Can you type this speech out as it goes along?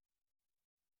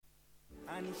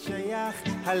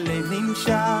הלב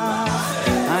נמשך,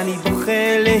 אני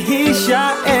בוחר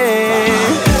להישאר,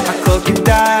 הכל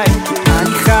כדאי, אני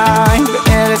חי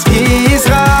בארץ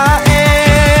ישראל.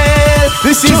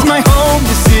 This is my home,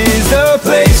 this is the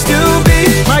place to be,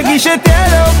 מרגיש את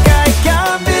אלוקיי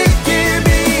כאן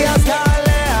בקרבי, אז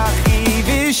תעלה אחי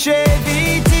ושב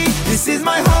איתי. This is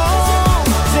my home,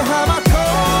 זה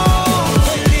המקום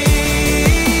שלי.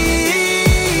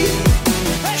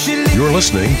 You're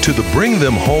listening to the Bring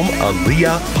Them Home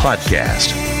Aliyah podcast,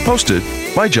 hosted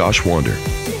by Josh Wander.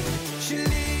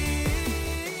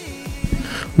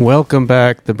 Welcome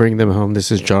back to Bring Them Home.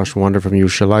 This is Josh Wander from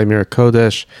Yerushalayim Mir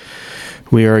Kodesh.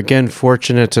 We are again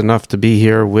fortunate enough to be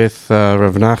here with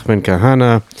Rav Nachman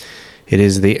Kahana. It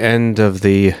is the end of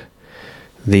the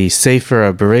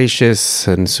Sefer Bereshis,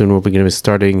 and soon we'll be going to be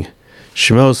starting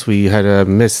Shemos. We had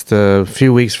missed a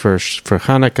few weeks for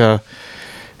Hanukkah,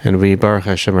 and we, Baruch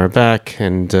Hashem, are back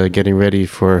and getting ready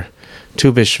for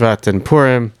Tu B'Shvat and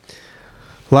Purim.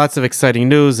 Lots of exciting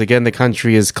news. Again, the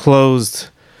country is closed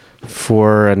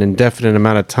for an indefinite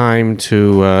amount of time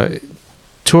to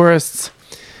tourists,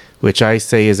 which I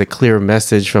say is a clear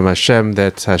message from Hashem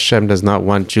that Hashem does not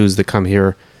want Jews to come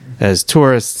here as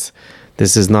tourists.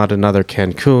 This is not another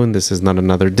Cancun. This is not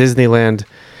another Disneyland.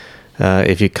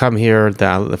 If you come here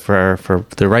for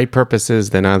the right purposes,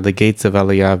 then the gates of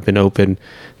Aliyah have been open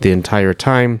the entire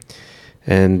time.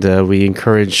 And we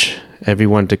encourage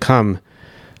everyone to come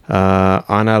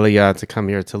on Aliyah, to come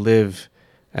here to live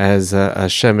as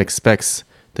Hashem expects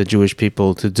the Jewish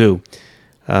people to do.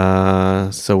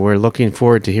 So we're looking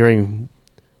forward to hearing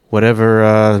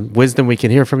whatever wisdom we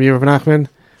can hear from you, Rav Nachman.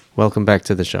 Welcome back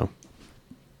to the show.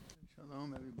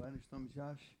 Shalom, everybody. Shalom,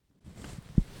 Josh.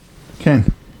 Okay.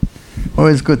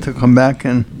 Always good to come back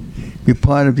and be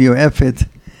part of your effort,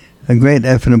 a great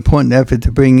effort, important effort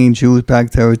to bringing Jews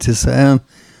back to Eretz Yisrael,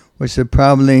 which is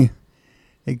probably,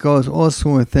 it goes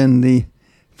also within the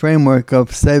framework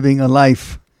of saving a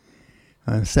life.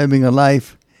 Saving a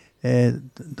life,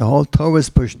 the whole Torah is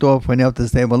pushed off when you have to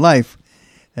save a life.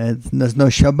 There's no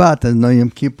Shabbat, there's no Yom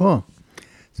Kippur.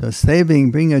 So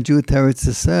bringing a Jew to Eretz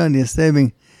Yisrael, you're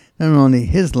saving not only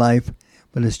his life,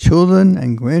 but his children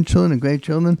and grandchildren and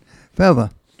great-children forever.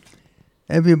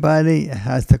 Everybody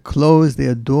has to close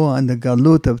their door on the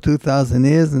galut of 2,000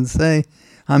 years and say,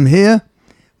 I'm here,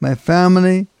 my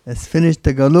family has finished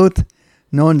the galut,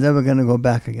 no one's ever going to go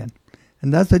back again.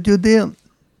 And that's what you do.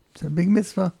 It's a big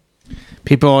mitzvah.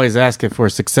 People always ask if we're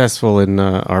successful in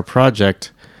our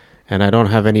project, and I don't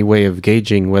have any way of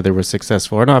gauging whether we're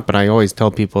successful or not, but I always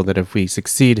tell people that if we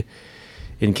succeed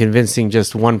in convincing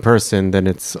just one person, then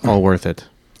it's all worth it.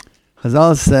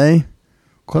 Chazal say,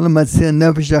 Kol hamatzil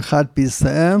nefesh achat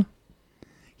b'Yisrael,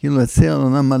 כאילו הציל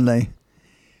עולם מלא.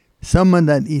 Someone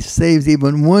that he saves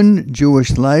even one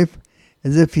Jewish life,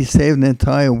 as if he saved the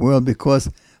entire world, because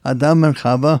Adam and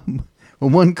Chava were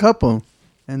one couple,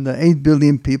 and the 8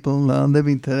 billion people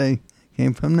living today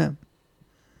came from them.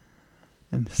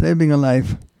 And saving a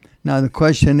life. Now the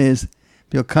question is,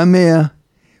 if you come here,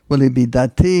 will he be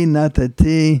dati, not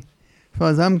dati? As far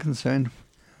as I'm concerned,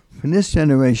 for this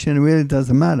generation, it really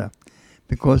doesn't matter.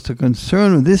 Because the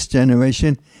concern of this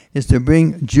generation is to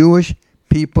bring Jewish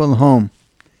people home,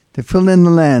 to fill in the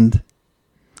land.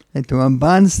 Like the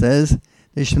Ramban says,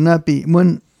 there should not be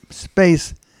one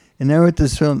space in Eretz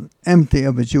Yisrael empty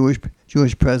of a Jewish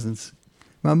presence.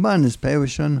 Ramban is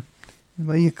Perishon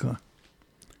Vayikra.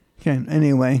 Okay,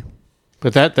 anyway.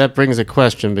 But that brings a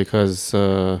question, because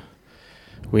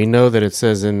we know that it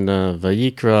says in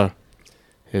Vayikra,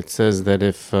 it says that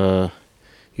if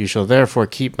you shall therefore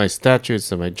keep my statutes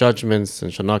and my judgments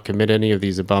and shall not commit any of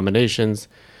these abominations,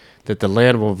 that the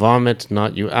land will vomit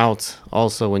not you out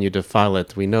also when you defile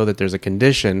it. We know that there's a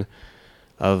condition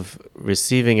of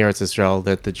receiving Eretz Yisrael,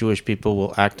 that the Jewish people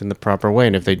will act in the proper way,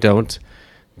 and if they don't,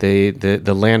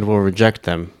 the land will reject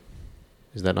them.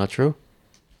 Is that not true?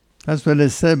 That's what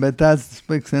it said, but that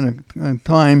speaks in a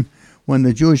time when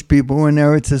the Jewish people were in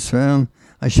Eretz Yisrael.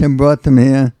 Hashem brought them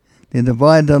here. They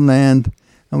divided the land,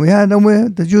 and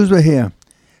the Jews were here.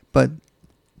 But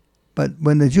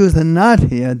when the Jews are not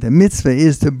here, the mitzvah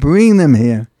is to bring them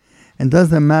here. And it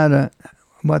doesn't matter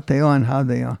what they are and how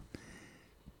they are.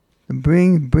 To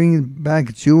bring back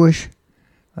the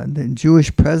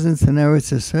Jewish presence in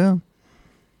Eretz Yisrael,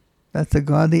 that's a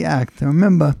godly act. And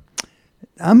remember,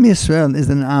 Am Yisrael is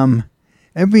an Am.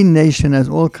 Every nation has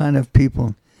all kind of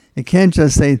people. You can't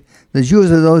just say the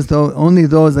Jews are only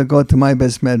those that go to my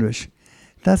Beis Medrash.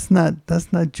 That's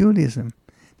not Judaism.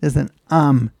 There's an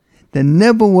Am. There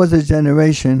never was a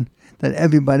generation that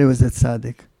everybody was a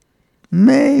tzaddik.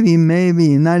 Maybe,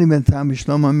 not even time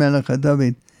Shlomo Melech or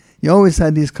David. You always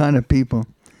had these kind of people.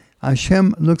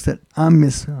 Hashem looks at Am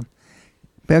Yisrael.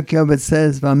 Pirkei Avot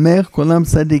says, V'amech kulam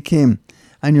tzadikim.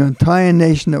 And your entire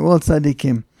nation are all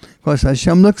tzadikim. Because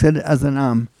Hashem looks at it as an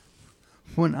Am.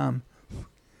 One Am.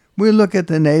 We look at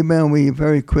the neighbor and we're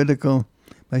very critical.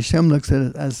 Hashem looks at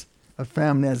it as a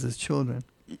family, as his children.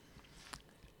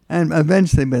 And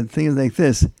eventually, but things like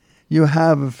this, you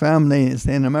have a family,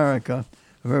 say in America,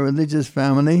 a very religious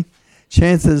family,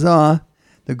 chances are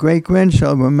the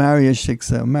great-grandchild will marry a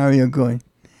shiksa, marry a goy.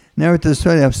 Never to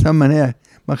story of someone here,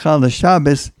 Machal the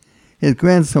Shabbos, his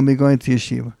grandson will be going to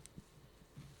yeshiva.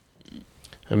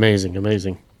 Amazing,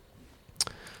 amazing.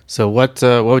 So what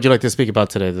would you like to speak about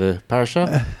today? The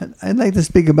parasha? I'd like to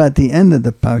speak about the end of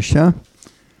the parasha,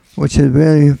 which is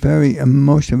very, very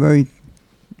emotional, very,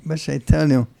 what should I tell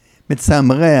you?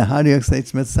 Mitzamreah. How do you say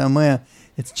it's Mitzamreah?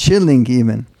 It's chilling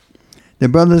even. The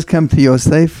brothers come to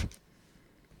Yosef.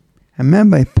 And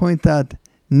remember, I point out,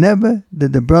 never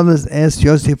did the brothers ask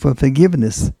Yosef for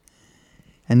forgiveness.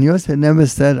 And Yosef never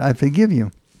said, I forgive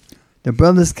you. The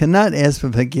brothers cannot ask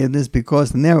for forgiveness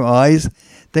because in their eyes,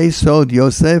 they sold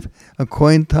Yosef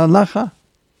according to halacha.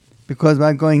 Because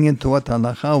by going into what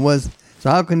halacha was, so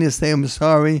how can you say, I'm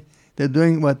sorry, they're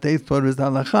doing what they thought was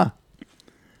halacha?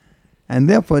 And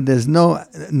therefore, there's no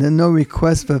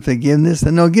request for forgiveness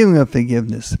and no giving of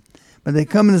forgiveness. But they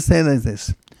come and say like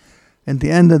this. At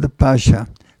the end of the Pasha,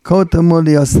 Kotamul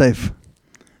Yosef.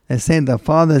 They say the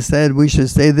father said we should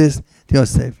say this to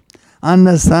Yosef.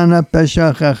 Anna sana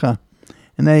peshachecha.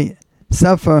 And they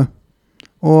suffer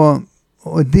or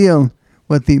deal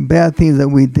with the bad things that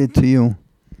we did to you.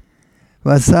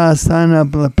 Vasa sana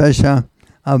pesha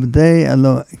abdei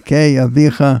elokei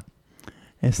avicha.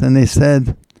 And then they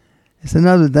said, it's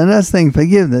another, they're not saying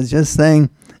forgiveness, just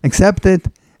saying accept it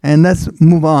and let's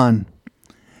move on.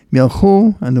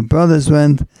 Yelchu, and the brothers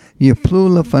went,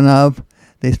 Yiplu lefanav,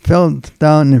 they fell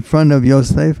down in front of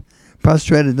Yosef,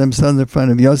 prostrated themselves in front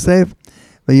of Yosef.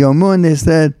 But Yomun, they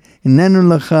said, Inenu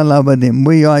lecha labadim,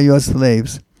 we are your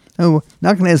slaves. No,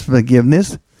 not going to ask for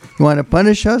forgiveness. You want to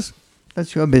punish us?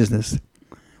 That's your business.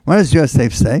 What does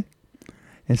Yosef say?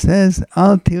 It says,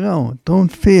 Al tirau, don't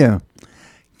fear.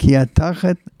 Ki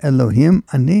atachet Elohim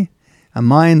ani,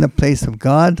 am I in the place of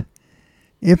God?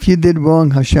 If you did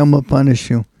wrong, Hashem will punish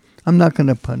you. I'm not going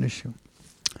to punish you.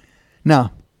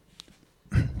 Now,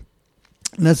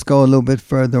 let's go a little bit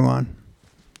further on.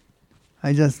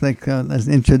 I just like, as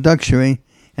introductory,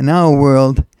 in our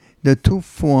world, there are two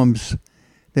forms.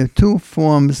 There are two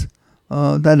forms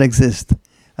that exist.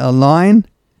 A line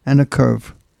and a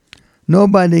curve.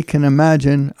 Nobody can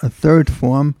imagine a third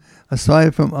form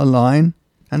aside from a line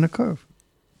and a curve.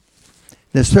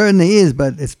 There certainly is,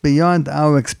 but it's beyond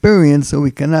our experience, so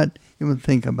we cannot even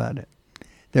think about it.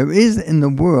 There is in the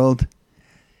world,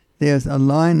 there's a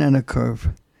line and a curve.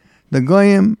 The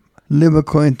Goyim live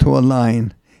according to a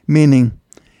line, meaning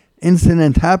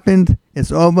incident happened, it's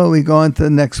over, we go on to the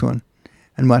next one.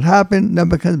 And what happened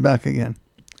never comes back again.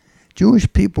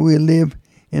 Jewish people, we live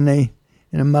in a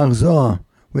marzor.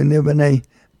 We live in a,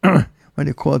 what do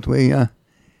you call it,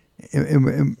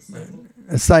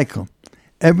 a cycle.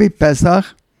 Every Pesach,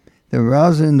 the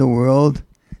rousing in the world,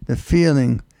 the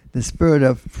feeling, the spirit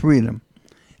of freedom.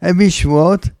 Every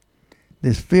Shavuot,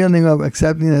 this feeling of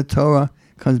accepting the Torah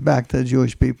comes back to the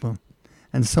Jewish people,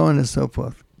 and so on and so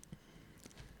forth.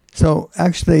 So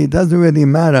actually, it doesn't really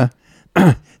matter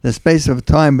the space of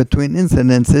time between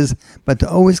incidences, but they're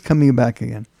always coming back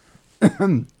again.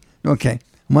 Okay,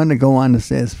 I want to go on to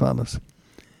say as follows.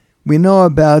 We know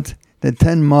about the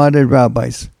 10 martyred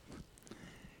rabbis.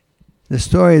 The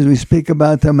stories, we speak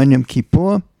about them on Yom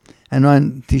Kippur and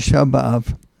on Tisha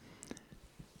B'Av.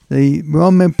 The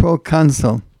Roman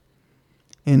proconsul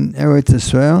in Eretz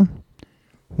Israel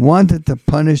wanted to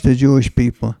punish the Jewish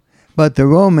people. But the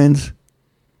Romans,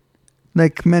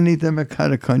 like many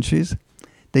democratic countries,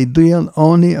 they deal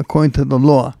only according to the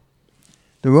law.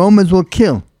 The Romans will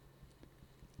kill,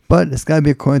 but it's got to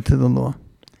be according to the law.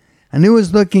 And he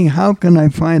was looking, how can I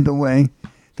find a way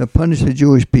to punish the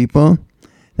Jewish people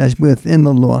that's within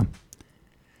the law?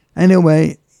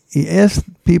 Anyway, he asked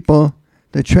people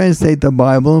to translate the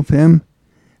Bible for him,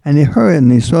 and he heard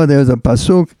and he saw there was a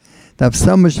pasuk that if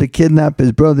someone should kidnap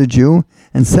his brother Jew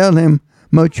and sell him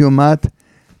mot yumat,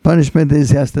 punishment is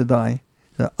he has to die.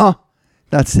 So,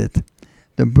 that's it.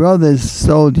 The brothers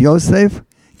sold Yosef,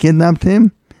 kidnapped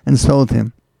him, and sold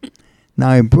him.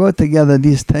 Now he brought together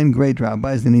these 10 great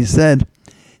rabbis, and he said,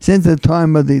 since the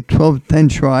time of the 10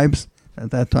 tribes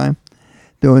at that time,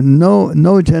 there was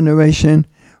no generation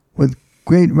with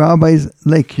great rabbis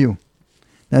like you.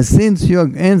 Now, since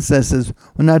your ancestors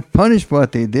were not punished for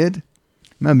what they did,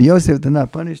 remember Yosef did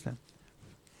not punish them.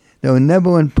 They were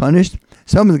never punished.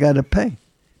 Someone's got to pay,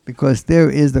 because there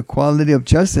is the quality of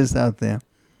justice out there.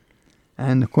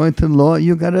 And according to the law,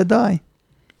 you got to die.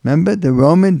 Remember, the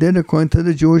Roman did according to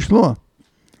the Jewish law,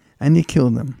 and he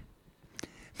killed them.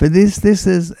 For this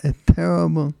is a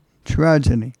terrible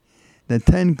tragedy. The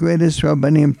 10 greatest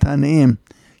Rabbanim Tanaim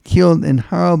killed in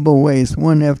horrible ways,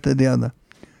 one after the other.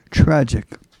 Tragic.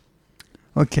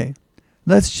 Okay,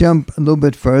 let's jump a little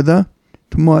bit further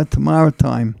tomorrow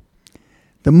time.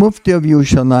 The Mufti of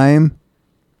Yerushalayim,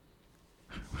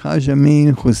 Haj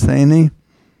Amin Husseini,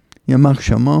 Yamach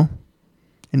Shamo,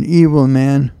 an evil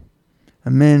man,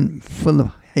 a man full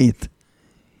of hate,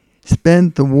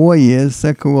 spent the war years,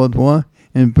 Second World War,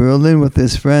 in Berlin with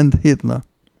his friend Hitler.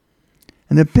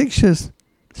 And the pictures,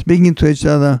 speaking to each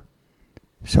other,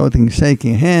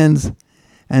 shaking hands,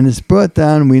 and it's brought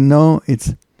down, we know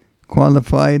it's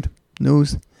qualified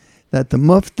news, that the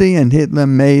Mufti and Hitler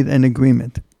made an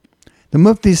agreement. The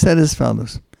Mufti said as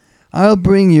follows: I'll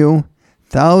bring you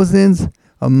thousands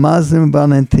of Muslim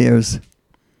volunteers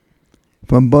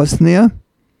from Bosnia,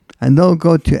 and they'll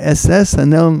go to SS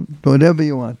and they'll do whatever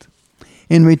you want.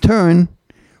 In return,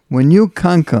 when you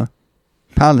conquer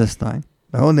Palestine,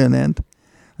 the Holy Land,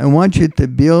 I want you to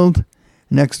build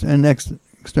an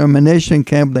extermination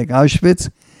camp like Auschwitz,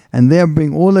 and there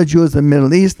bring all the Jews of the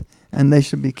Middle East, and they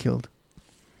should be killed.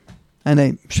 And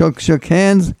they shook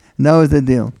hands, and that was the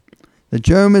deal. The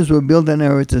Germans will build in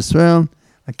Eretz Israel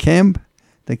a camp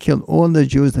that killed all the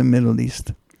Jews in the Middle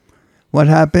East. What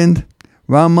happened?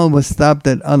 Rommel was stopped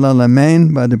at Al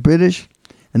Alamein by the British,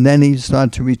 and then he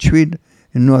started to retreat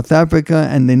in North Africa,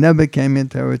 and they never came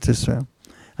into Eretz Israel.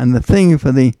 And the thing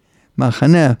for the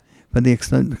Machaneh, for the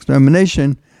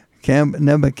extermination camp,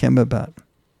 never came about.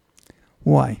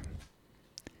 Why?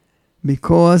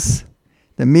 Because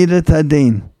the Midat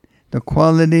Hadin, the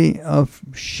quality of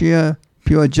sheer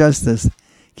pure justice,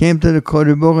 came to the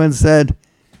Kodesh Baruch Hu and said,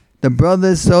 the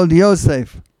brothers sold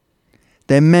Yosef.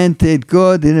 They meant it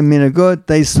good, they didn't mean it good.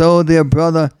 They sold their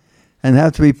brother and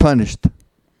have to be punished.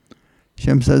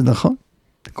 Hashem says, the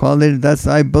quality, that's,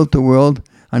 I built the world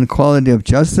on quality of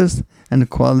justice and the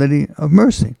quality of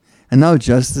mercy. And now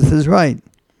justice is right.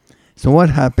 So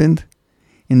what happened?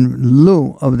 In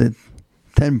lieu of the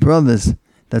 10 brothers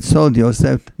that sold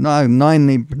Yosef,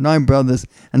 nine brothers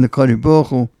and the Kodesh Baruch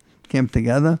Hu came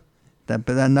together. But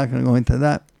I'm not going to go into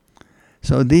that.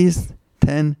 So these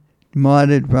 10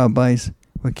 martyred rabbis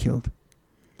were killed.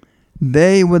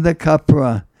 They were the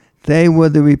kapara. They were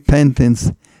the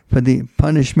repentance for the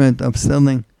punishment of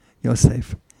selling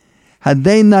Yosef. Had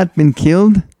they not been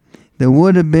killed, there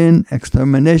would have been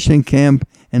extermination camp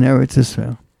in Eretz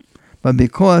Israel. But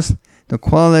because the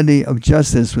quality of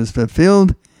justice was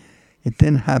fulfilled, it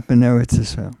didn't happen in Eretz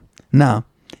Israel. Now,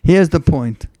 here's the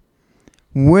point.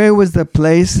 Where was the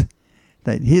place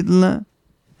that Hitler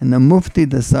and the Mufti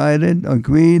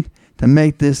agreed to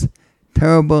make this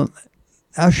terrible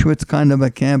Auschwitz kind of a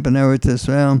camp in Eretz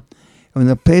Israel? It was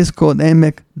a place called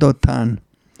Emek Dotan,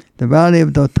 the Valley of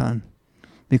Dotan,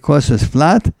 because it's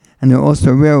flat and there are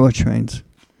also railroad trains.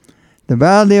 The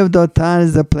Valley of Dotan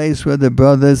is the place where the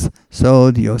brothers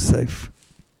sold Yosef.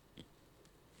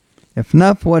 If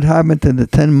not for what happened to the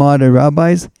 10 martyr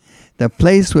rabbis, the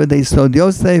place where they sold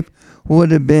Yosef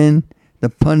would have been the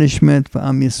punishment for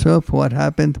Am Yisrael for what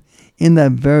happened in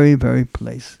that very, very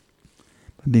place.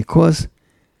 But because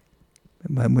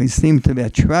we seem to be a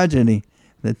tragedy,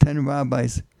 the 10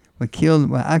 rabbis were killed,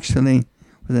 was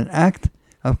an act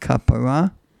of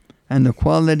kapara, and the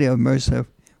quality of mercy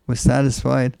was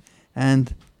satisfied,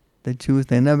 and the Jews,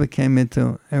 they never came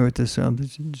into Eretz Israel, the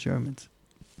Germans.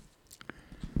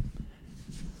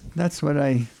 That's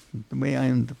the way I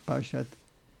am the Parshat.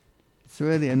 It's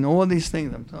really, and all these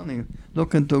things, I'm telling you,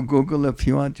 look into Google if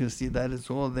you want to see that, it's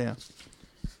all there.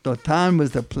 Dotan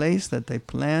was the place that they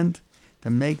planned to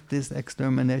make this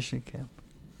extermination camp.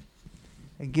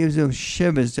 It gives you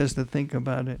shivers just to think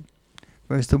about it.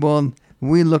 First of all,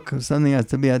 we look at something as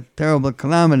to be a terrible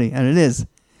calamity, and it is.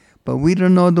 But we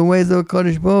don't know the ways of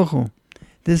Kodesh Baruch Hu.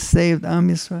 This saved Am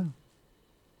Yisrael.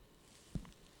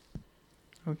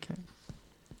 Okay.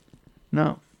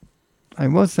 Now, I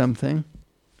wrote something.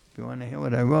 If you want to hear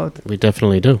what I wrote. We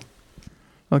definitely do.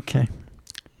 Okay.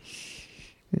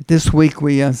 This week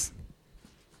we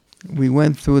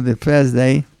went through the first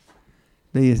day.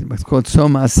 What's called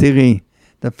Som Asiri,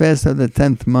 the first of the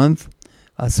 10th month.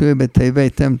 Asiri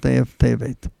B'Tevet, 10th day of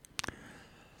Tevet.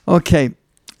 Okay.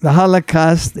 The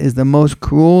Holocaust is the most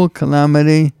cruel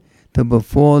calamity to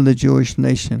befall the Jewish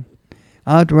nation,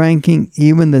 outranking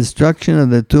even the destruction of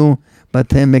the two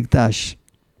Batei Mikdash.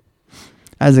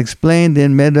 As explained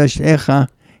in Medrash Echa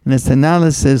in its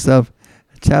analysis of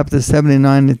chapter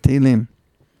 79 in Tehillim.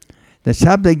 The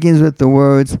chapter begins with the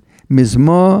words,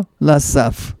 Mizmor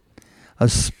Lasaf, a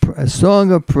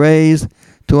song of praise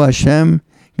to Hashem,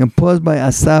 composed by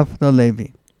Asaf the Levi.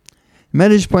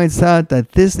 Medrash points out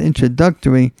that this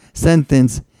introductory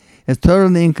sentence is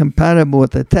totally incompatible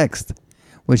with the text,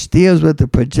 which deals with the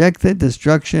projected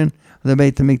destruction of the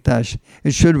Beit HaMikdash.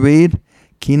 It should read,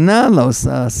 Kina lo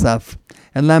Asaf,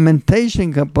 a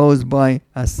lamentation composed by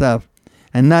Asaf,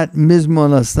 and not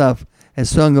Mizmor Asaf, a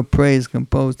song of praise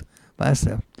composed by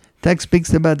Asaf. Text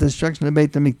speaks about the destruction of the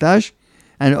Beit HaMikdash,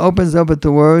 and opens up with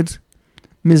the words,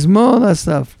 Mizmor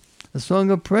Asaf, a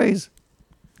song of praise.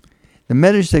 The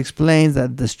Medrash explains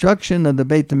that destruction of the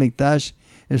Beit HaMikdash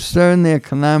is certainly a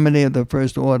calamity of the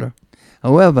first order.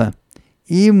 However,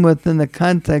 even within the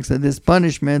context of this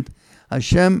punishment,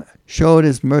 Hashem showed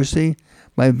His mercy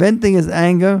by venting His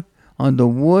anger on the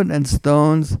wood and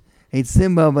stones, a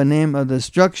symbol of a name of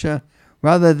destruction,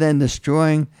 rather than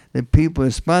destroying the people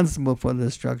responsible for the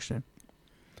destruction.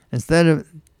 Instead of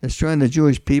destroying the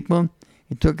Jewish people,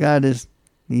 He took out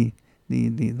the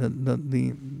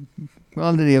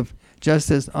quality of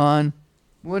justice on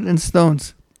wood and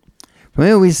stones. From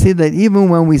here we see that even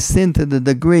when we sin to the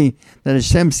degree that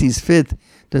Hashem sees fit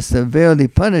to severely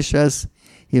punish us,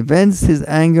 He vents His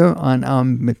anger on our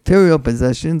material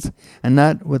possessions and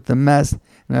not with the mass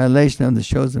annihilation of the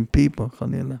chosen people.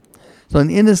 So an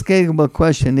inescapable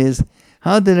question is,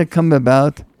 how did it come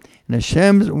about in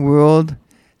Hashem's world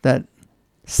that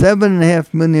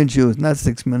 7.5 million Jews, not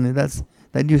 6 million,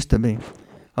 that used to be,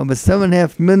 over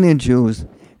 7.5 million Jews,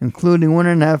 including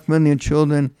 1.5 million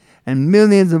children, and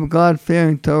millions of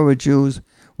God-fearing Torah Jews,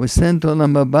 were sent to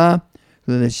Olam Haba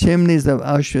through the chimneys of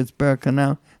Auschwitz,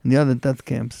 Birkenau, and the other death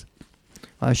camps.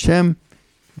 Hashem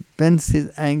vents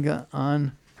His anger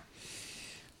on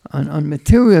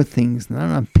material things, not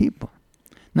on people.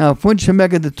 Now, if one should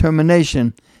make a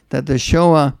determination that the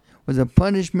Shoah was a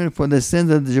punishment for the sins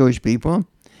of the Jewish people,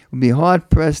 it would be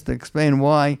hard-pressed to explain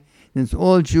why, since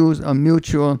all Jews are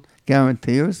mutual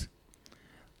guarantors.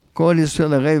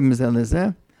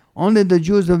 Only the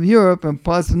Jews of Europe and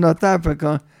parts of North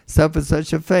Africa suffered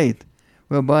such a fate,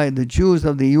 whereby the Jews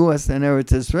of the U.S. and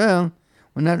Eretz Israel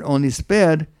were not only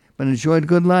spared, but enjoyed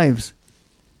good lives.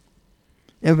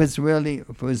 If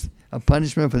it was a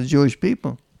punishment for the Jewish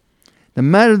people. The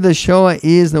matter of the Shoah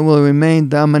is and will remain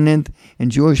dominant in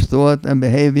Jewish thought and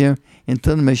behavior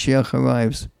until the Mashiach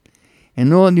arrives.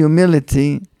 In all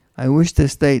humility, I wish to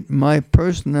state my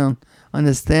personal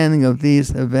understanding of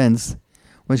these events,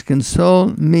 which console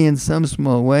me in some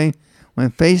small way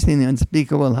when facing the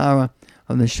unspeakable horror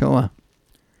of the Shoah.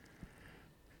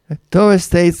 The Torah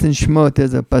states in Shemot,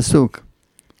 there's a pasuk,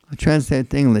 I'll translate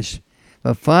to English,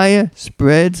 the fire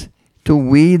spreads to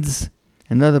weeds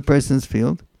in another person's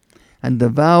field and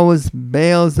devours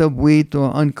bales of wheat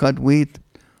or uncut wheat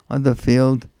on the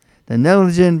field. The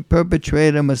negligent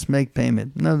perpetrator must make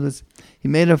payment. In other words, he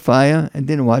made a fire and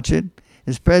didn't watch it.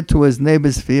 It spread to his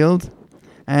neighbor's field,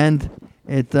 and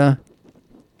it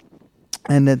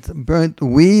burnt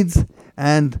weeds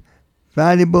and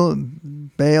valuable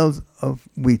bales of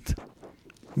wheat.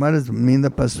 What does it mean,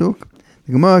 the pasuk?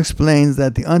 The Gemara explains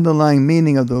that the underlying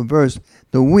meaning of the verse,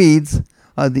 the weeds,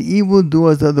 are the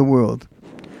evildoers of the world.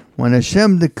 When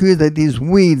Hashem decrees that these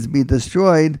weeds be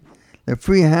destroyed, the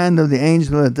free hand of the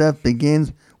angel of death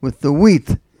begins with the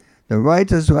wheat, the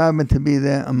righteous who happen to be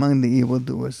there among the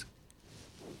evildoers.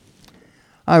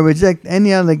 I reject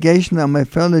any allegation that my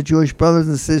fellow Jewish brothers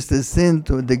and sisters sinned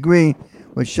to a degree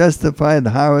which justified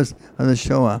the horrors of the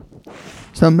Shoah.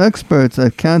 Some experts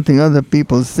at counting other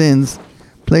people's sins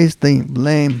place the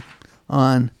blame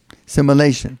on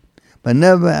assimilation, but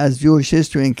never has Jewish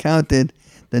history encountered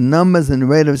the numbers and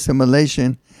rate of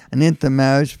assimilation and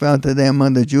intermarriage found today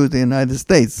among the Jews of the United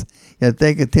States, yet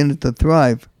they continue to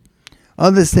thrive.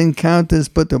 Other sin counters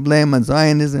put the blame on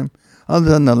Zionism,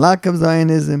 others on the lack of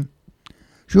Zionism.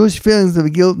 Jewish feelings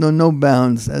of guilt know no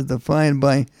bounds, as defined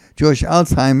by Jewish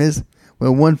Alzheimer's,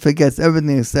 where one forgets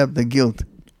everything except the guilt.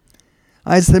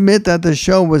 I submit that the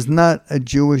Shoah was not a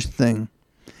Jewish thing.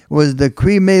 It was a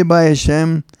decree made by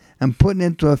Hashem and put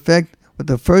into effect with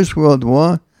the First World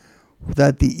War,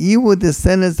 that the evil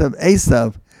descendants of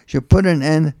Esav should put an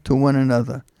end to one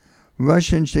another.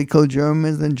 Russians should kill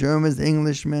Germans, and Germans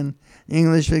Englishmen.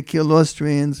 English should kill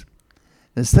Austrians.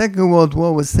 The Second World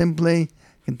War was simply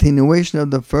a continuation of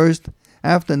the first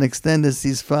after an extended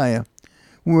ceasefire.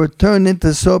 We were turned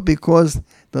into soap because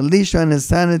the leash on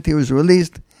insanity was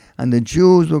released and the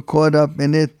Jews were caught up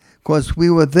in it because we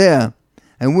were there.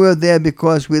 And we were there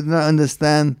because we did not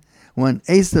understand when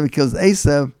Esav kills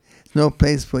Esav, there's no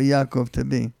place for Yaakov to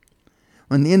be.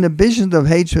 When the inhibitions of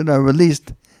hatred are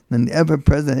released, then the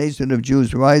ever-present hatred of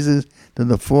Jews rises to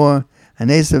the fore, and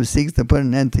Esav seeks to put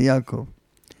an end to Yaakov.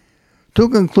 Two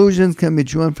conclusions can be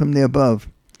drawn from the above.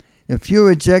 If you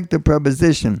reject the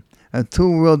proposition of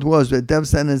 2 world wars with death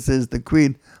sentences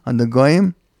decreed on the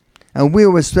Goyim, and we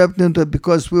were swept into it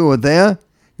because we were there,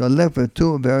 you're left with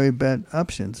 2 very bad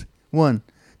options. 1,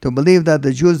 to believe that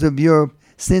the Jews of Europe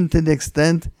sinned to the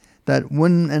extent that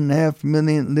 1.5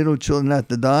 million little children had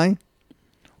to die,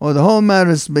 or the whole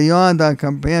matter is beyond our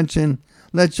comprehension.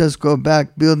 Let's just go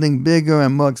back building bigger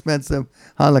and more expensive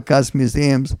Holocaust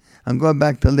museums and go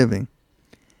back to living.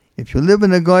 If you live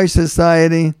in a Goyish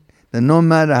society, then no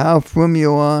matter how frum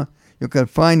you are, you could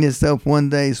find yourself one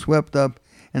day swept up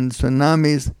in the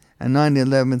tsunamis and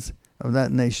 9/11s of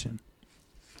that nation.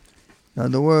 In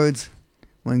other words,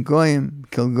 when Goyim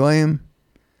kill Goyim,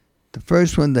 the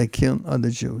first one they kill are the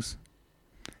Jews.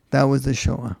 That was the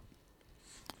Shoah.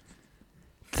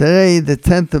 Today, the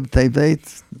 10th of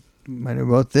Tevet, when I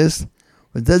wrote this,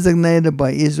 was designated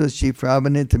by Israel's chief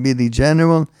rabbinate to be the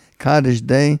general Kaddish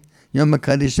day, Yom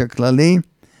HaKaddish HaKlali,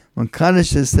 when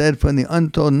Kaddish is said for the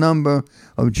untold number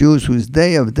of Jews whose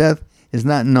day of death is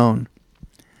not known.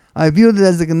 I view the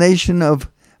designation of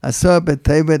Asar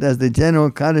B'Tevet as the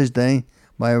general Kaddish day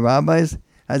by rabbis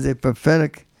as a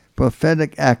prophetic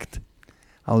act.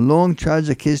 Our long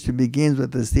tragic history begins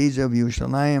with the siege of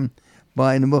Yerushalayim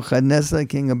by Nebuchadnezzar,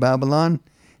 king of Babylon,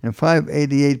 in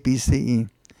 588 BCE. It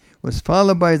was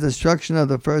followed by the destruction of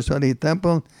the first Holy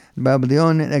Temple in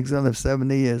Babylonian exile of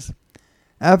 70 years.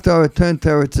 After our return to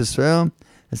Eretz Israel,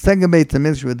 the second Beit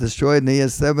HaMikdash was destroyed in the year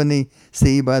 70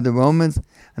 CE by the Romans,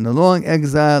 and a long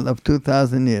exile of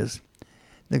 2,000 years.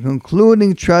 The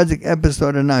concluding tragic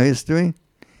episode in our history,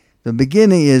 the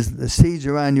beginning is the siege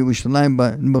around Yerushalayim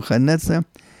by Nebuchadnezzar.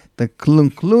 The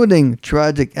concluding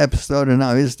tragic episode in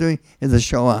our history is the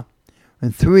Shoah.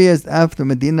 When 3 years after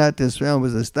Medinat Israel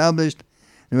was established,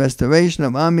 the restoration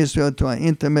of Am Yisrael to an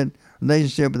intimate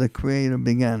relationship with the Creator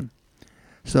began.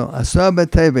 So, Asar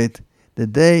B'Tevet, the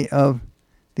day of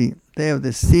the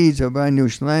siege of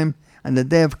Yerushalayim, and the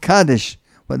day of Kaddish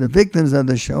for the victims of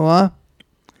the Shoah,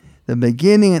 the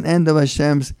beginning and end of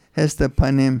Hashem's Hester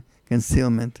Panim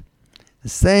concealment. The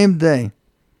same day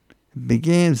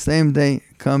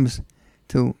comes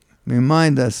to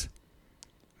remind us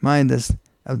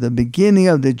of the beginning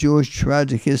of the Jewish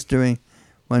tragic history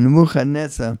when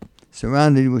Nebuchadnezzar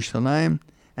surrounded Yerushalayim,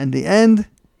 and the end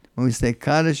when we say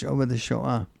Kaddish over the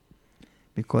Shoah.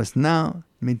 Because now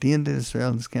Medinat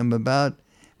Israel came about,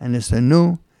 and it's a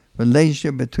new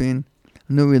relationship between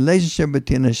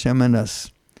Hashem and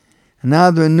us. And now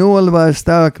the renewal of our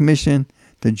historic mission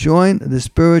to join the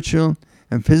spiritual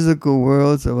and physical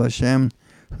worlds of Hashem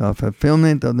for our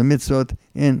fulfillment of the mitzvot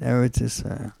in Eretz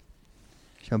Israel.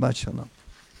 Shabbat Shalom.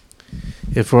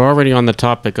 If we're already on the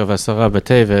topic of Asara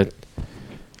B'Tevet,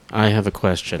 I have a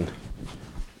question.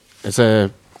 It's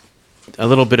a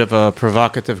little bit of a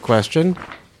provocative question.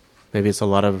 Maybe it's a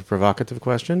lot of a provocative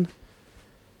question.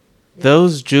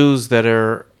 Those Jews that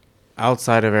are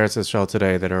outside of Eretz Israel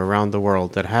today, that are around the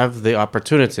world, that have the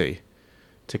opportunity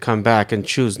to come back and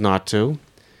choose not to,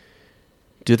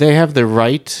 do they have the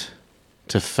right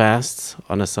to fast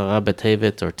on Asara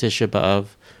B'Tevet or Tisha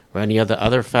B'Av or any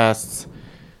other fasts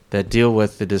that deal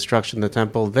with the destruction of the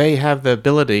temple? They have the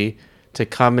ability to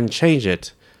come and change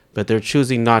it, but they're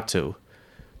choosing not to.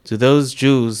 Do those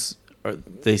Jews,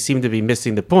 they seem to be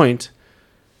missing the point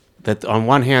that on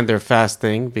one hand they're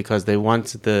fasting because they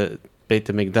want the Beit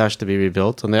HaMikdash to be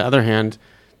rebuilt. On the other hand,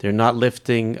 they're not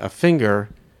lifting a finger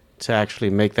to actually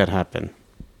make that happen.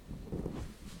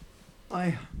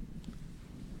 I'll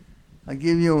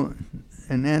give you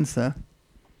an answer,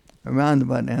 a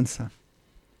roundabout answer.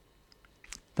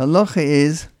 The halacha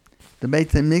is the Beit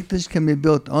HaMikdash can be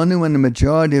built only when the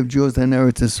majority of Jews are in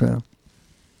Eretz Israel.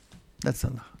 That's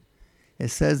halacha. It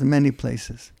says in many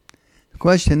places. The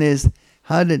question is,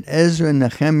 how did Ezra and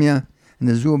Nehemiah and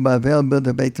the Zerubbabel build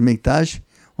the Beit HaMikdash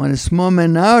when a small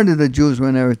minority of the Jews were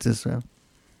in Eretz Israel?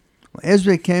 Well,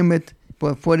 Ezra came with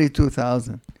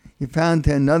 42,000. He found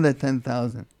another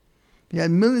 10,000. He had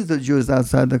millions of Jews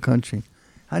outside the country.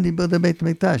 How did he build the Beit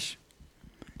HaMikdash?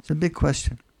 It's a big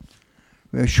question.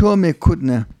 Rav Shlomo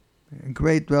Kutner, a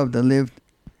great Rav that lived,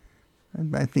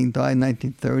 I think died in the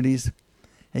 1930s,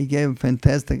 he gave a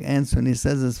fantastic answer, and he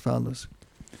says as follows.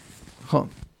 The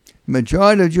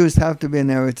majority of Jews have to be in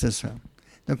Eretz Israel.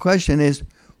 The question is,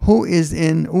 who is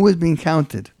being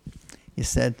counted? He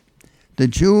said, the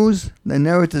Jews in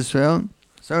Eretz Israel,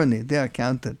 certainly they are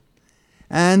counted.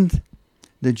 And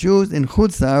the Jews in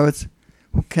Chutz La'aretz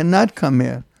who cannot come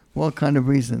here for all kinds of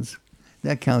reasons,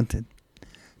 they're counted.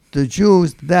 The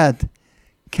Jews that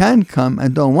can come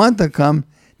and don't want to come,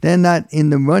 they're not in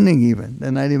the running even.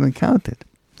 They're not even counted.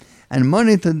 And among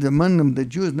the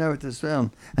Jews in Eretz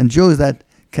Israel and Jews that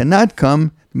cannot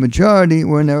come, the majority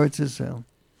were in Eretz Israel.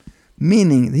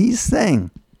 Meaning, he's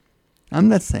saying, I'm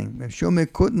not saying, Shomer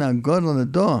Kutna, God on the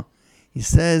door, he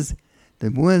says, the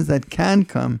ones that can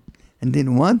come and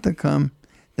didn't want to come,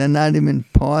 they're not even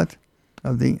part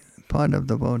of the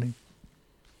voting.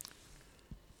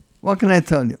 What can I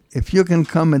tell you? If you can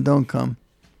come and don't come,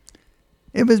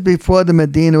 if it's before the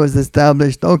Medina was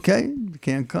established, okay, you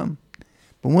can't come.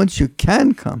 But once you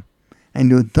can come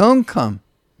and you don't come,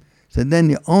 so then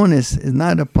the onus is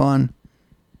not upon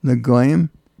the Goyim,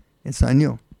 it's on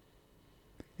you.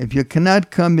 If you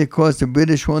cannot come because the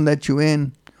British won't let you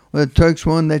in, or the Turks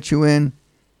won't let you in,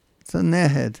 it's on their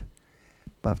head.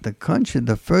 But the country,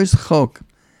 the first chok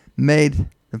made,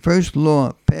 the first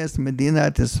law passed in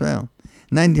Medinat Israel,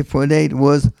 1948,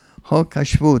 was Chok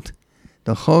HaShvut,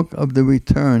 the chok of the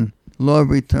return, law of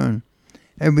return.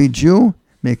 Every Jew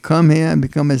may come here and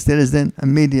become a citizen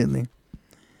immediately.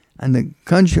 And the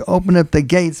country opened up the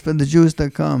gates for the Jews to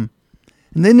come.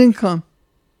 And they didn't come.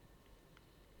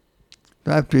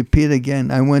 So I have to repeat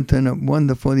again. I went to a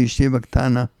wonderful yeshiva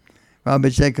Ktana, Rabbi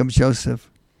Jacob Joseph.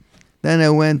 Then I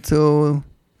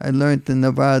learned in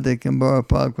Nevada, in Borough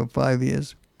Park for 5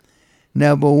 years.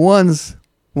 Never once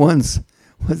was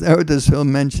Eretz Israel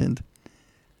mentioned.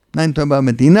 Not talking about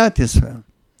Medinat Israel.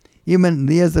 Even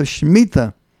the years of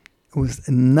Shemitah, it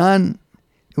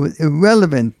was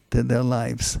irrelevant to their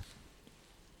lives.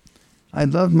 I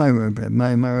loved my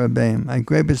Rebbeim. I had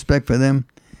great respect for them,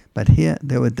 but here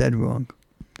they were dead wrong.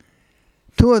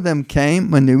 2 of them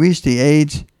came when they reached the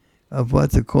age of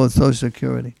what's it called, Social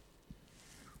Security.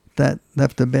 That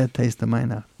left a bad taste in my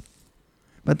mouth.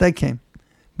 But they came.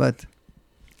 But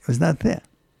it was not there.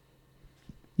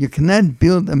 You cannot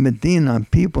build a Medina on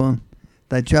people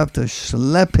that you have to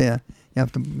schlep here. You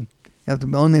have to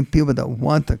be only people that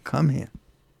want to come here.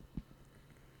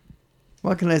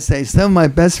 What can I say? Some of my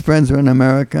best friends are in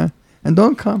America and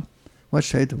don't come. What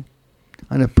should I do?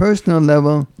 On a personal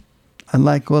level, I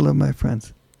like all of my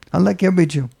friends. I like every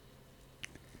Jew.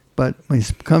 But when you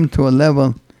come to a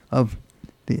level of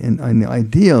the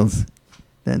ideals,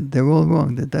 then they're all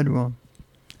wrong. They're dead wrong.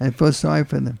 I feel sorry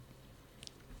for them.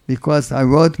 Because I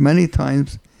wrote many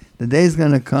times, the day is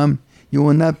going to come, you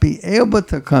will not be able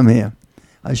to come here.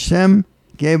 Hashem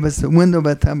gave us a window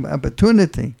of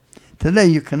opportunity. Today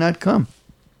you cannot come.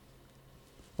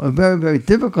 Or very, very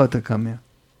difficult to come here.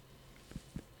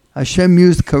 Hashem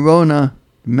used Corona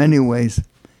in many ways.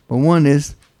 But one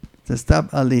is to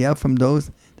stop Aliyah from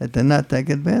those that did not take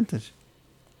advantage.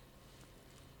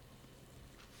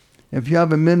 If you have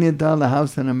 $1 million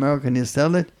house in America and you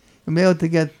sell it, you'll be able to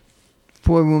get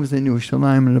 4 rooms in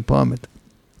Yerushalayim in an apartment.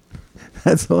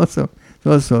 That's also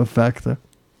a factor.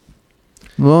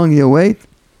 The longer you wait,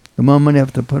 the more money you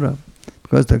have to put up.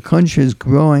 Because the country is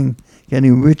growing,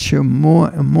 getting richer more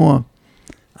and more.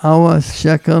 Our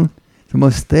shekel is the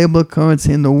most stable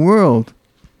currency in the world.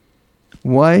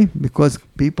 Why? Because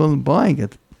people are buying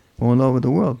it all over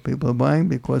the world. People are buying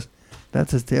because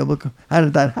that's a stable currency. How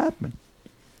did that happen?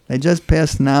 They just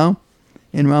passed now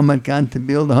in Ramat Gan to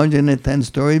build a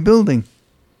 110-story building.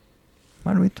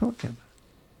 What are we talking about?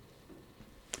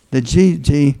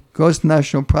 The gross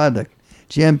national product,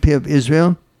 GNP of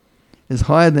Israel, is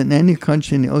higher than any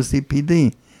country in the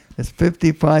OCPD. It's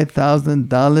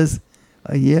 $55,000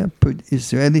 a year per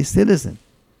Israeli citizen.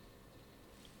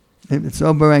 It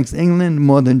overranks England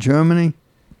more than Germany.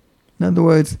 In other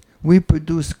words, we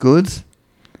produce goods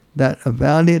that are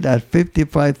valued at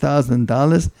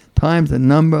 $55,000 times the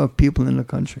number of people in the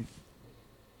country.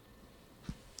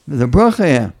 There's a bracha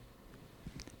here.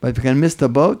 But if you can miss the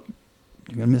boat,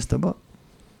 you're going to miss the boat.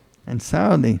 And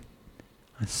sadly,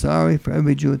 I'm sorry for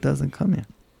every Jew that doesn't come here.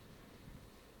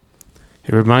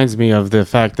 It reminds me of the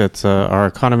fact that our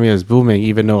economy is booming,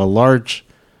 even though a large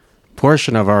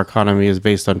portion of our economy is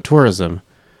based on tourism.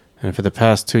 And for the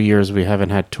past 2 years, we haven't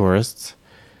had tourists.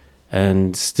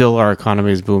 And still our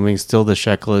economy is booming. Still the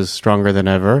shekel is stronger than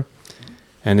ever.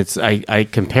 And I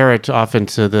compare it often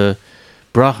to the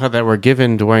bracha that we're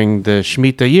given during the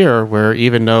Shemitah year, where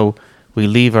even though we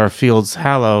leave our fields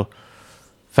fallow,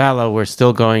 we're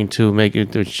still going to make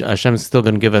it, Hashem's still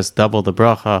going to give us double the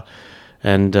bracha,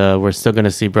 and we're still going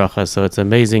to see bracha. So it's an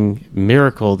amazing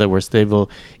miracle that we're stable.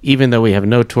 Even though we have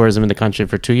no tourism in the country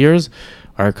for 2 years,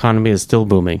 our economy is still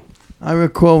booming. I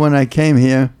recall when I came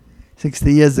here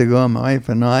 60 years ago, my wife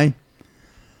and I,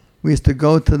 we used to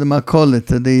go to the Makolet,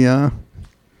 to the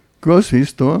grocery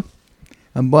store,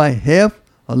 and buy half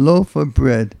a loaf of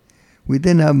bread. We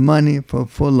didn't have money for a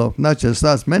full loaf. Not just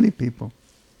us, many people.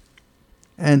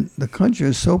 And the country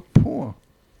was so poor.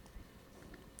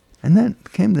 And then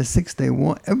came the 6-Day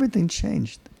War. Everything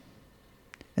changed.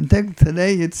 And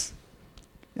today it's,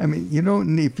 you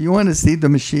don't need, if you want to see the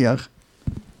Mashiach,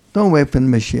 don't wait for the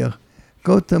Mashiach.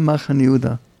 Go to Machane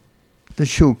Yehuda, the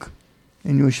Shuk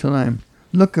in Yerushalayim.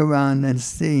 Look around and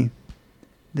see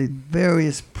the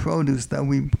various produce that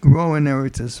we grow in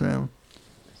Eretz Israel.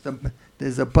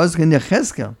 There's a pasuk in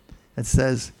Yechezkel that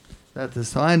says that the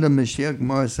sign of Mashiach,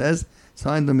 Gemara says,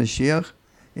 sign of Mashiach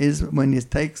is when he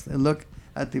takes a look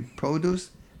at the produce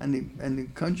and the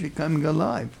country coming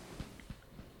alive.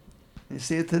 You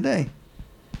see it today.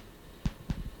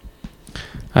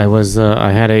 I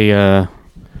had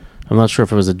I'm not sure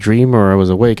if it was a dream or I was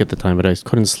awake at the time, but I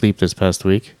couldn't sleep this past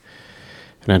week.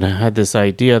 And I had this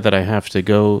idea that I have to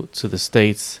go to the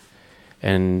States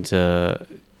and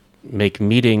make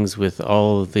meetings with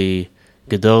all of the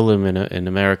Gedolim in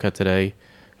America today,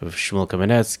 of Shmuel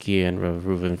Kamenetsky and Rav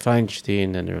Reuven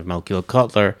Feinstein and Rav Malkiel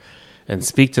Kotler, and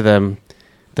speak to them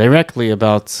directly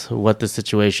about what the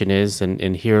situation is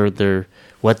and hear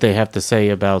what they have to say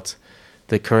about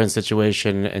the current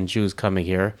situation and Jews coming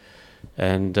here,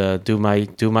 and do my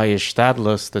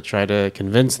ishtadlus to try to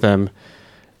convince them.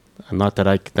 Not that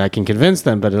I can convince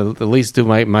them, but at least do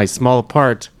my small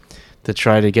part to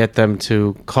try to get them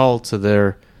to call to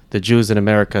the Jews in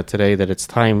America today that it's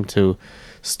time to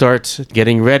start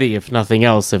getting ready, if nothing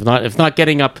else. If not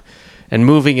getting up and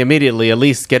moving immediately, at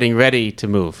least getting ready to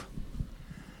move.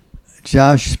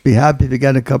 Josh, be happy to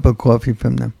get a cup of coffee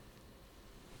from them.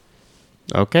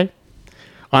 Okay.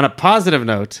 On a positive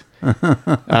note,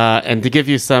 and to give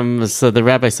you the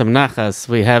rabbi some nachas,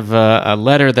 we have a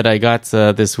letter that I got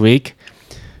this week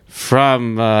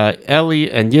from Eli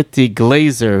and Yitti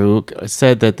Glazer, who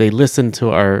said that they listen to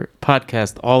our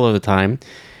podcast all of the time,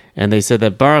 and they said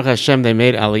that Baruch Hashem, they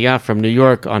made Aliyah from New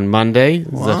York on Monday,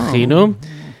 Zachinu,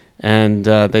 and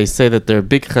they say that they're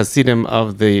big Hasidim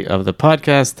of the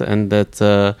podcast, and that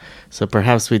so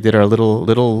perhaps we did our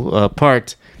little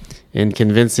part in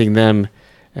convincing them.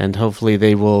 And hopefully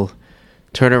they will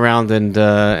turn around and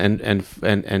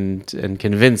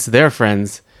convince their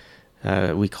friends.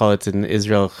 We call it in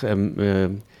Israel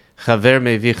chaver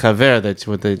mevi chaver.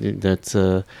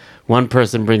 That one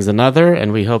person brings another,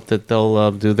 and we hope that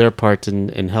they'll do their part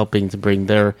in helping to bring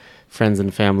their friends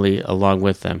and family along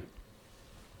with them.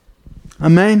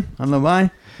 Amen. Alavai.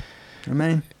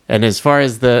 Amen. And as far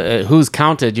as the who's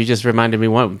counted, you just reminded me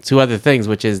two other things,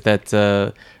 which is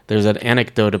that. There's an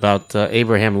anecdote about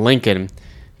Abraham Lincoln,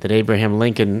 that Abraham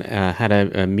Lincoln had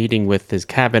a meeting with his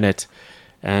cabinet,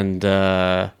 and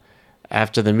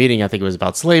after the meeting, I think it was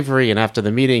about slavery, and after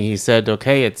the meeting, he said,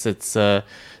 okay, it's the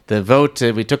vote,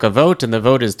 we took a vote, and the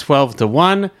vote is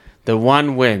 12-1, the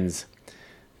one wins,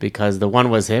 because the one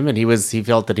was him, and he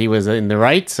felt that he was in the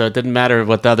right, so it didn't matter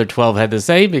what the other 12 had to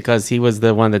say, because he was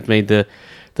the one that made the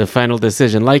final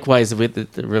decision. Likewise, with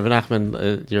Rav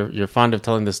Nachman, you're fond of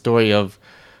telling the story of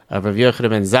Rav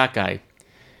Yochanan ben Zakkai,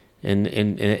 in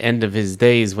the end of his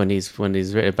days when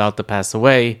he's about to pass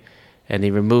away, and he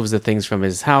removes the things from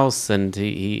his house, and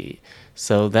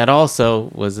so that also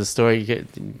was the story.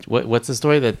 What's the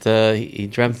story that he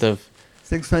dreamt of?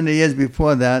 600 years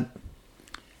before that,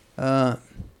 the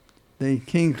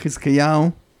king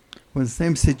Chizkiyahu was the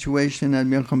same situation that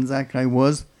Yochanan Zakkai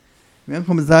was.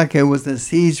 Yochanan Zakkai was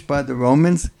besieged by the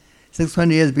Romans.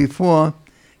 600 years before,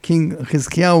 King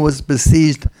Chizkiyahu was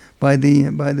besieged by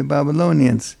the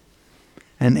Babylonians.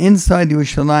 And inside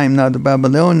Yerushalayim, now the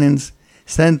Babylonians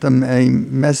sent them a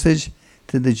message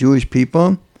to the Jewish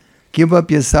people: give up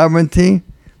your sovereignty,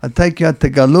 I'll take you out to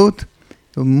Galut,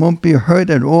 you won't be hurt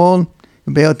at all,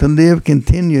 you'll be able to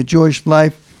continue your Jewish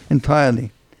life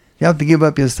entirely. You have to give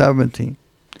up your sovereignty,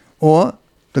 or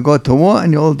to go to war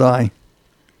and you'll die.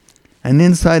 And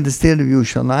inside the state of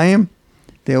Yerushalayim,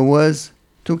 there was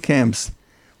two camps.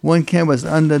 One camp was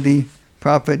under the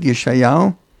prophet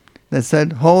Yeshayahu that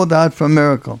said, hold out for a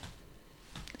miracle.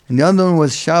 And the other one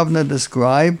was Shavna the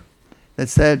scribe that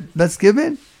said, let's give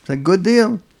it. It's a good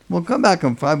deal. We'll come back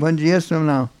in 500 years from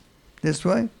now. This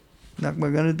way,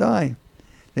 we're going to die.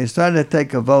 They started to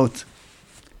take a vote.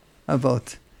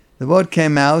 The vote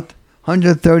came out,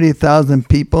 130,000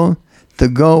 people to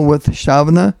go with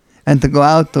Shavna and to go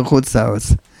out to Chutz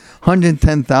La'aretz.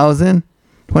 110,000,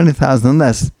 20,000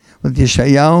 less with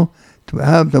Yeshayahu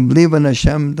to believe in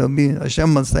Hashem,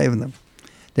 Hashem will save them.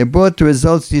 They brought the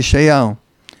results to Yeshayahu.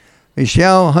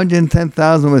 Yeshayahu,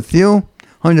 110,000 with you,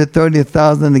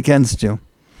 130,000 against you.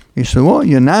 He said, well,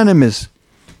 unanimous.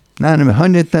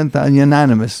 110,000,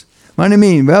 unanimous. What do you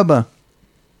mean, Rebbe?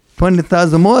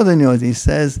 20,000 more than yours. He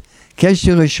says,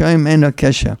 Kesher Rishoyim Eno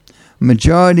Kesher.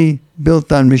 Majority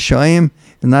built on Rishoyim,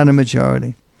 They're not a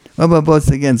majority. Whoever votes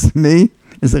against me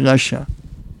is a Rasha.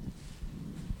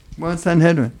 We're on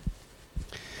Sanhedrin.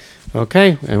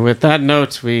 Okay, and with that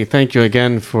note, we thank you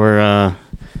again for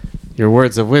your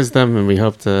words of wisdom, and we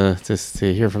hope to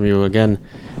hear from you again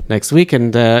next week.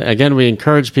 And again, we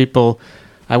encourage people.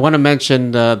 I want to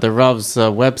mention the Rav's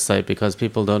website because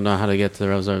people don't know how to get to the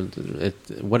Rav's.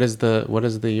 What is the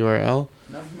URL?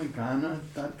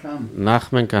 NachmanKahana.com.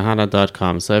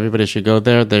 NachmanKahana.com. So everybody should go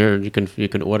there. There you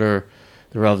can order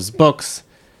the Rav's books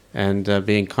and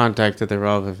be in contact with the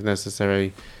Rav if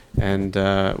necessary. And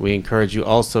we encourage you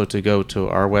also to go to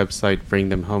our website,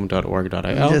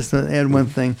 bringthemhome.org.il. Just to add one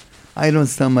thing, I don't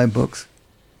sell my books.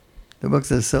 The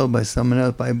books are sold by someone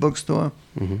else, by a bookstore.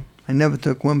 Mm-hmm. I never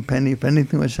took 1 penny for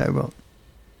anything which I wrote.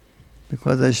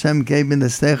 Because Hashem gave me the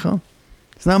seichel.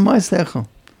 It's not my seichel.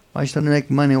 Why should I make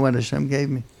money on what Hashem gave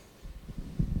me?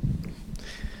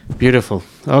 Beautiful.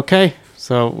 Okay,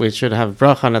 so we should have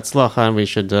bracha and atzlacha, and we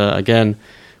should, again,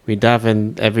 we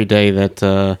daven every day that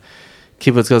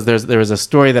kibbutz goes. There was a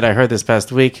story that I heard this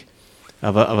past week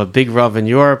of a big Rav in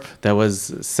Europe that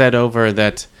was said over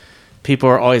that people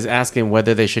are always asking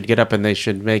whether they should get up and they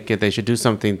should do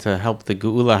something to help the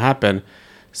geula happen.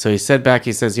 So he said back,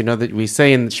 he says, that we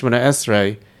say in Shemona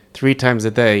Esrei 3 times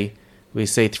a day, we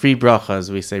say 3 brachas.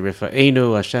 We say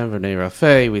Rifa'enu, Hashem v'nei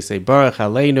Rafei, we say Baruch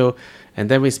Aleinu, and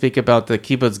then we speak about the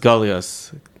kibbutz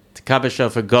golios, Tekabeh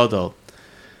Shofar Godol.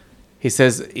 He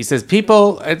says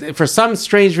people, for some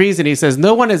strange reason, he says,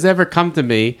 no one has ever come to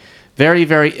me very,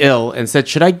 very ill and said,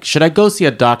 should I go see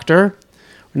a doctor?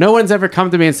 No one's ever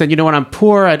come to me and said, I'm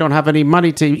poor, I don't have any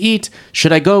money to eat.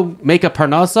 Should I go make a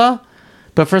parnasa?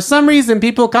 But for some reason,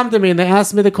 people come to me and they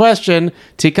ask me the question,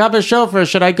 Tekabeh Shofar,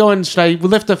 should I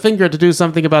lift a finger to do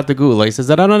something about the geula? He says,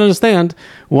 I don't understand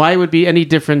why it would be any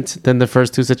different than the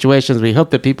first 2 situations. We hope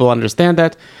that people understand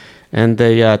that and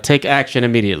they take action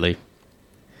immediately.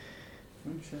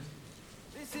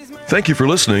 Thank you for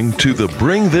listening to the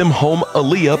Bring Them Home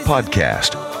Aliyah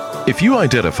podcast. If you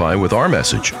identify with our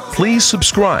message, please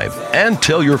subscribe and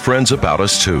tell your friends about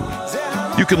us too.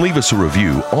 You can leave us a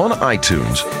review on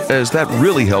iTunes, as that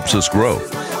really helps us grow.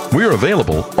 We're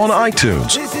available on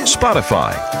iTunes,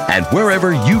 Spotify, and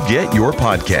wherever you get your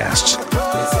podcasts.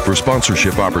 For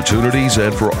sponsorship opportunities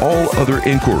and for all other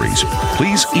inquiries,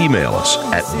 please email us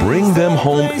at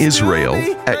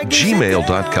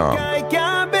bringthemhomeisrael@gmail.com.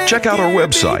 Check out our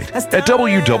website at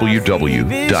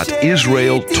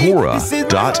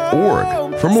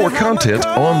www.israeltorah.org for more content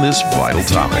on this vital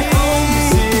topic.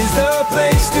 This is the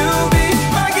place to be.